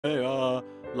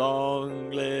Long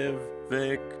live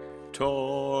Victoria.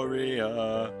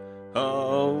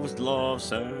 Oh, long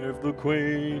serve the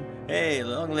Queen. Hey,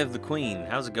 long live the Queen.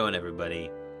 How's it going,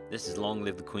 everybody? This is Long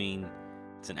Live the Queen.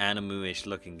 It's an anime-ish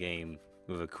looking game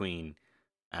with a queen,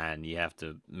 and you have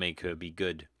to make her be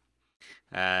good.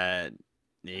 There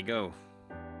you go.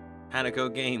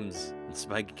 Hanako Games and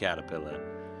Spiky Caterpillar.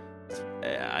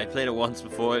 I played it once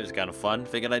before, it was kind of fun.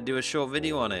 Figured I'd do a short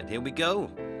video on it. Here we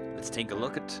go. Let's take a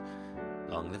look at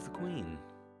Long Live the Queen.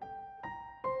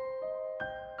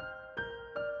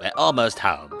 We're almost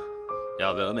home.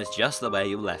 Your room is just the way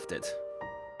you left it.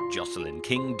 Jocelyn,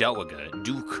 King Dowager,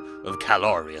 Duke of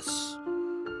Calorius.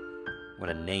 What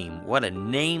a name, what a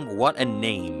name, what a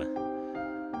name.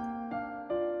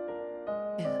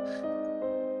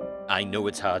 I know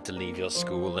it's hard to leave your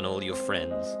school and all your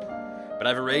friends, but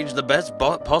I've arranged the best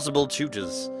possible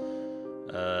tutors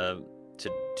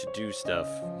to do stuff.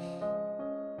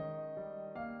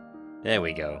 There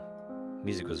we go.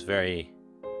 Music was very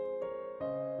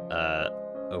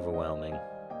overwhelming.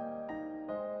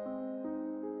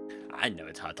 I know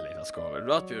it's hard to leave your school, but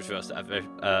not your friends,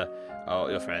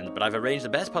 but I've arranged the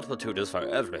best possible tutors for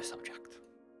every subject.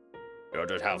 You'll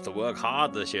just have to work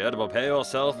hard this year to prepare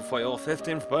yourself before your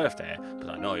 15th birthday, but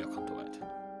I know you'll come to it.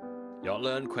 You'll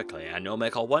learn quickly, and you'll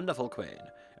make a wonderful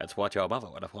queen. It's what your mother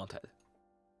would have wanted.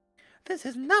 This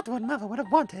is not what Mother would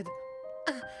have wanted.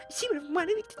 She would have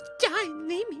wanted me to die and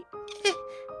leave me.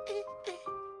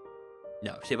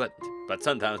 No, she wouldn't. But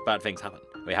sometimes bad things happen.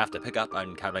 We have to pick up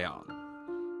and carry on.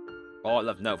 All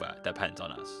of Nova depends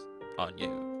on us. On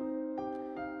you.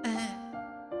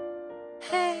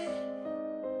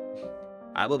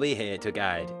 I will be here to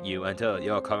guide you until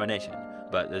your coronation,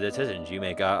 but the decisions you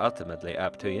make are ultimately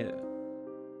up to you.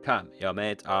 Come, your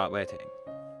mates are waiting.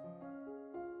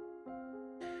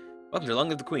 Welcome to Long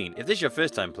Live the Queen. If this is your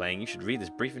first time playing, you should read this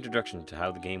brief introduction to how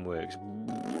the game works.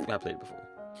 I played it before.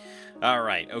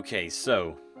 Alright, okay,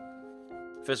 so...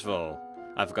 First of all,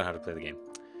 I forgot how to play the game.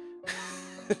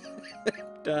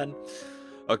 Done.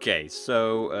 Okay,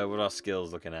 so, what are our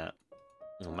skills looking at?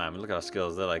 Oh man, look at our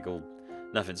skills, they're like all...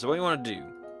 nothing. So what you want to do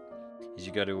is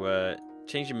you got to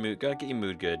change your mood, got to get your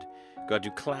mood good, got to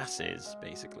do classes,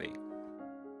 basically.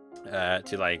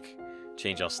 To, like,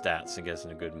 change our stats and get us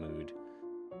in a good mood.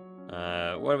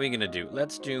 What are we gonna do?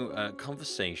 Let's do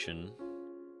conversation.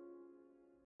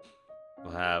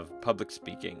 We'll have public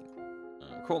speaking,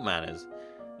 court manners,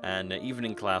 and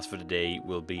evening class for today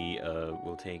will be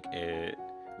we'll take a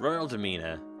royal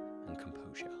demeanor and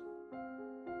composure.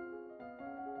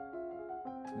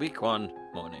 Week 1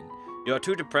 morning. You are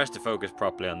too depressed to focus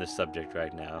properly on this subject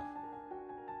right now.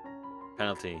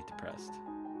 Penalty: depressed.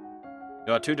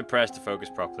 You are too depressed to focus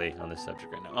properly on this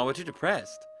subject right now. Oh, we're too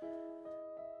depressed.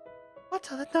 What's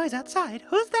all that noise outside?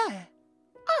 Who's there?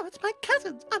 Oh, it's my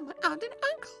cousins and my aunt and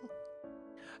uncle.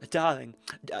 Darling,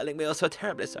 we are so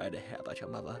terribly sorry to hear about your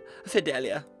mother,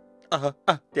 Fidelia.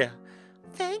 Dear.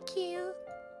 Thank you.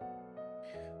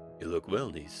 You look well,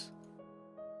 niece.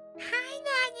 Hi,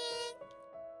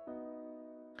 Lonnie.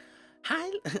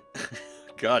 Hi.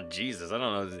 God, Jesus, I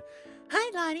don't know.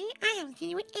 Hi, Lonnie. I haven't seen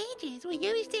you in ages. Were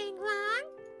you staying long?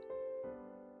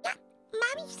 Yeah,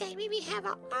 Mommy said we'd be here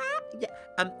for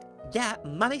Yeah,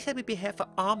 Mommy said we'd be here for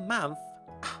all month.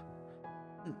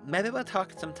 Maybe we'll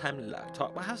talk sometime.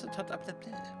 We'll have some time.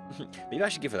 Maybe I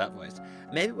should give her that voice.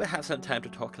 Maybe we'll have some time to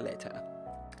talk later.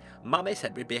 Mommy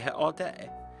said we'd be here all day.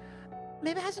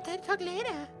 Maybe we'll have some time to talk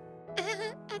later.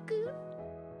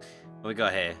 What we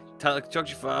got here? Talk to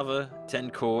your father,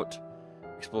 attend court,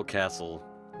 explore castle.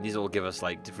 These all give us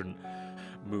like different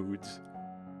moods.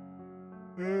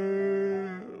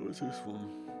 What's this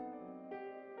one?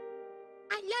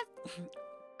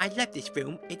 I love this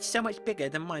room. It's so much bigger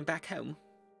than mine back home.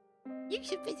 You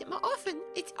should visit more often.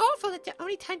 It's awful that the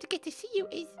only time to get to see you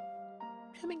is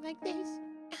something like this.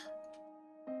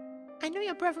 I know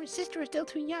your brother and sister are still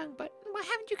too young, but why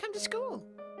haven't you come to school?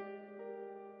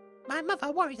 My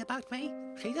mother worries about me.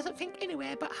 She doesn't think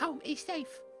anywhere but home is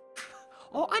safe.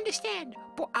 Or understand,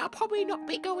 but I'll probably not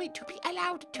be going to be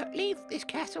allowed to leave this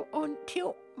castle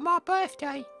until my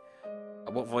birthday.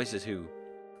 What voice is who?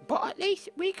 But at least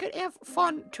we could have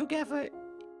fun together.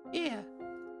 Yeah.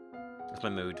 That's my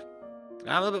mood.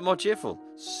 I'm a little bit more cheerful.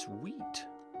 Sweet.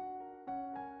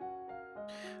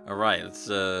 Alright, let's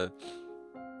do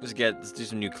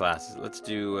some new classes. Let's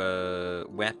do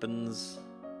weapons.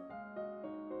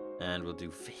 And we'll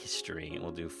do history. And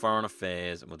we'll do foreign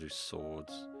affairs. And we'll do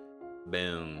swords.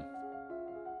 Boom.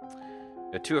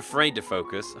 You're too afraid to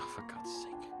focus. Oh, for God's sake.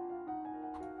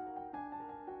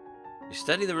 You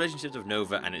study the relationships of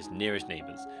Nova and its nearest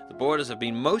neighbors. The borders have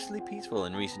been mostly peaceful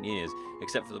in recent years,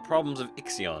 except for the problems of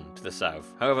Ixion to the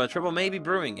south. However, trouble may be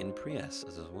brewing in Prius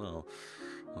as well.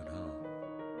 Oh no.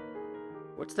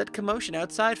 What's that commotion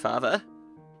outside, father?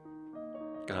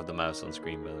 Gotta have the mouse on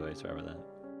screen, by the way, sorry about that.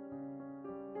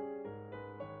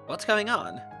 What's going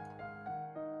on?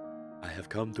 I have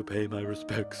come to pay my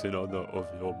respects in honor of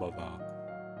your mother.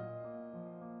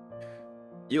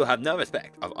 You have no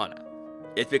respect of honor.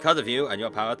 It's because of you and your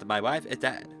power that my wife is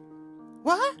dead.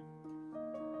 What?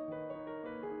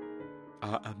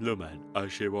 I am Lumen,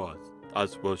 as she was,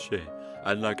 as was she,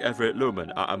 and like every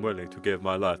Lumen, I am willing to give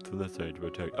my life to necessary to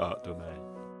protect our domain.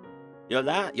 Your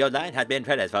line has been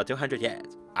treated for 200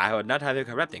 years. I would not have you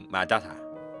corrupting my daughter.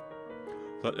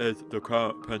 That is the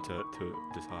crown printer to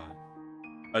decide.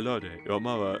 Elodie, your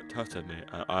mother tested me,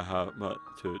 and I have much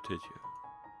to teach you.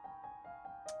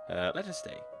 Let us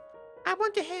stay. I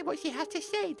want to hear what she has to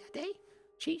say, Daddy.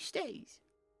 She stays.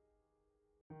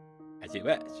 As you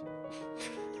wish. I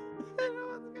don't know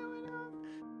what's going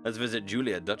on. Let's visit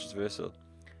Julia, Duchess of Ursel.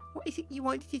 What is it you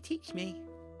wanted to teach me?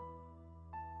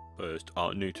 First,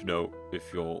 I need to know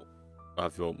if you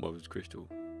have your mother's crystal.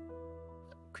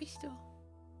 Crystal.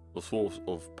 The source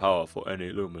of power for any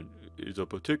Lumen is a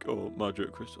particular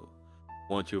magic crystal.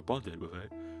 Once you've bonded with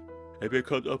it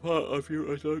becomes a part of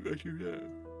you as long as you live.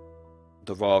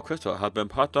 The royal crystal has been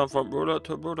passed down from ruler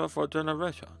to ruler for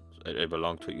generations. It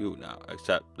belongs to you now,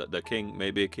 except that the king may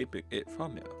be keeping it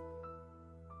from you.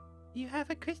 You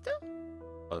have a crystal?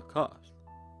 Of course.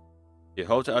 She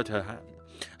holds it out her hand.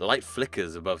 The light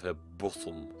flickers above her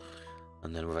bosom,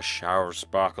 and then with a shower of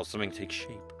sparkle, something takes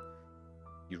shape.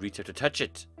 You reach out to touch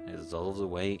it, and it dissolves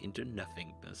away into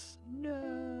nothingness.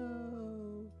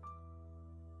 No.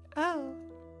 Oh.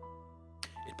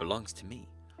 It belongs to me.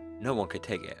 No one could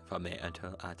take it from me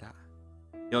until I die.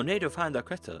 You'll need to find the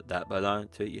crystal that belongs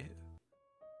to you.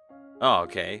 Oh,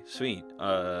 okay. Sweet.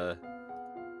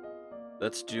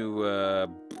 Let's do,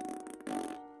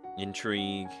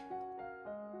 intrigue,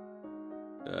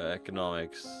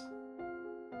 economics,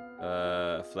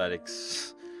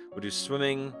 athletics. We'll do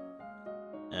swimming,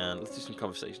 and let's do some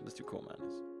conversation. Let's do core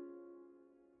manners.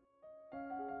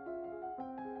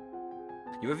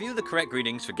 You review the correct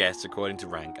greetings for guests according to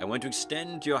rank, and when to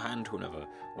extend your hand to another,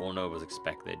 all nobles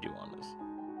expect their due honors.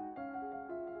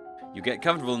 You get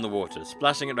comfortable in the water,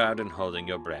 splashing around and holding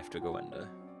your breath to go under.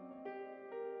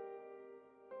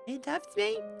 He loves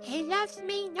me. He loves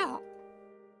me not.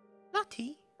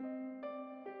 Lottie?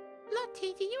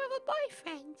 Lottie, do you have a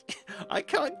boyfriend?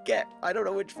 I don't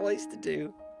know which voice to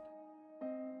do.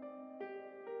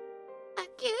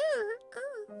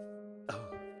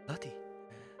 Oh, Lottie.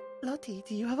 Lottie,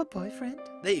 do you have a boyfriend?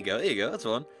 There you go, that's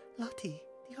one. Lottie,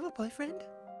 do you have a boyfriend?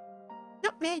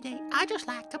 Not really. I just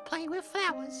like to play with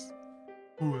flowers.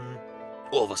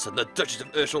 All of a sudden, the Duchess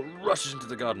of Ursel rushes into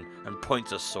the garden and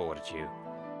points a sword at you.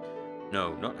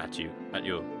 No, not at you. At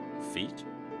your feet?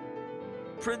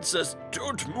 Princess,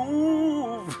 don't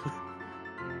move!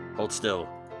 Hold still.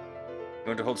 You're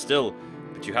going to hold still,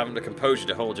 but you haven't the composure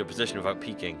to hold your position without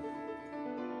peeking.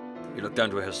 You look down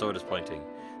to where her sword is pointing.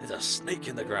 There's a snake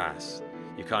in the grass.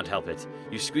 You can't help it.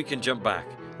 You squeak and jump back.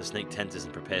 The snake tenses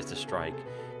and prepares to strike.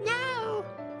 No!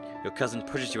 Your cousin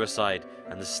pushes you aside,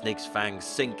 and the snake's fangs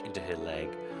sink into her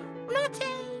leg. Lottie!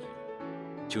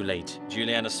 Too late.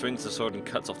 Juliana swings the sword and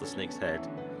cuts off the snake's head.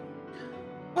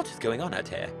 What is going on out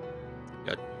here?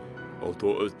 Our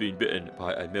daughter has been bitten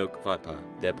by a milk viper.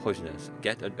 They're poisonous.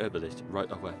 Get an herbalist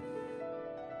right away.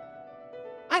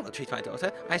 I will treat my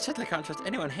daughter. I certainly can't trust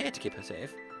anyone here to keep her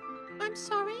safe. I'm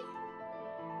sorry.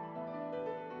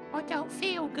 I don't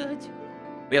feel good.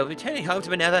 We'll be returning home to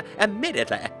Minerva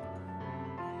immediately.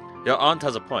 Your aunt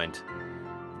has a point.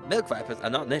 Milk vipers are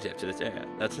not native to this area.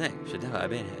 That snake should never have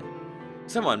been here.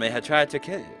 Someone may have tried to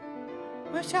kill you.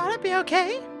 Will Charlotte be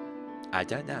okay? I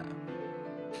don't know.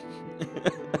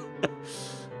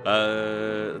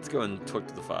 Let's go and talk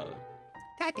to the father.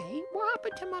 Daddy, what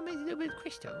happened to Mummy's little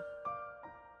crystal?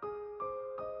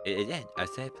 It is in a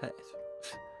safe place.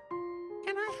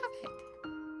 Can I have it?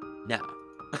 No.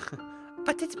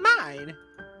 But it's mine.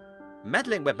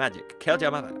 Meddling with magic killed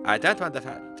your mother. I don't want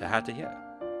that to have to hear.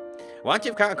 Once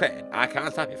you've conquered, I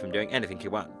can't stop you from doing anything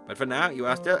you want. But for now, you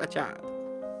are still a child.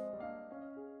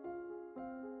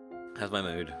 How's my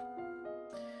mood?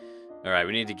 Alright,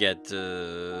 we need to get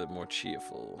more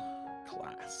cheerful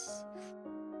class.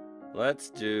 Let's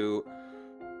do...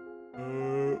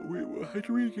 How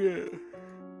do we get?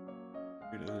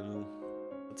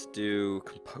 Let's do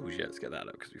composure. Let's get that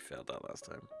up because we failed that last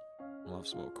time. We'll have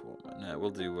some more cool. No, we'll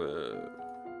do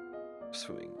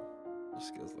swimming. What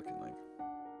skills looking like?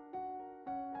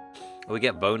 We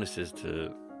get bonuses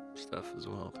to stuff as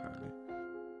well, apparently.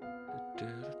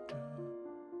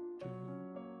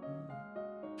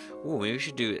 Oh, maybe we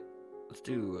should do it. Let's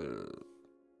do.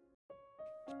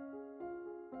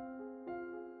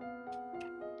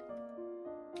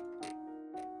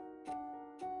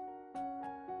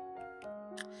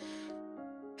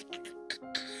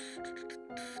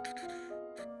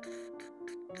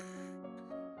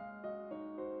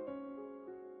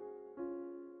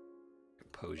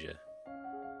 Composure.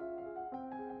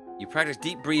 You practice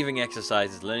deep breathing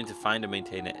exercises, learning to find and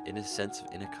maintain an inner sense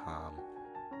of inner calm.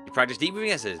 You practice deep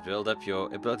breathing exercises, build up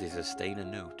your ability to sustain a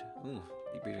note. Ooh,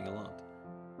 deep breathing a lot.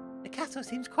 The castle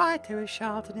seems quieter with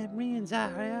Charlotte and Emery and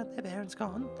Zahra and their parents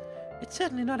gone. It's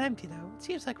certainly not empty, though. It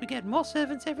seems like we get more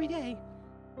servants every day.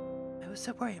 I was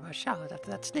so worried about Charlotte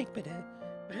after that snake bit her,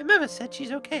 but her mother said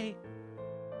she's okay.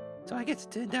 So I guess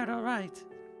it turned out alright.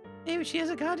 Maybe she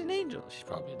has a guardian angel. She's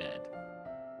probably dead.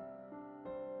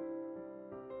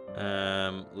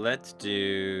 Let's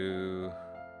do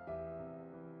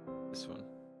this one.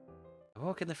 A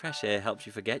walk in the fresh air helps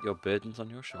you forget your burdens on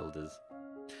your shoulders.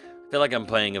 I feel like I'm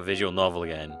playing a visual novel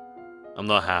again. I'm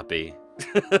not happy.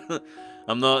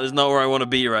 I'm not. It's not where I want to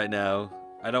be right now.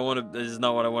 I don't want to. This is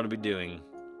not what I want to be doing.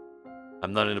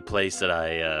 I'm not in a place that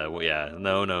I. Well, yeah.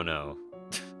 No.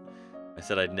 I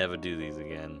said I'd never do these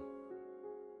again.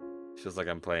 Feels like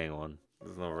I'm playing one.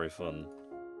 It's not very fun.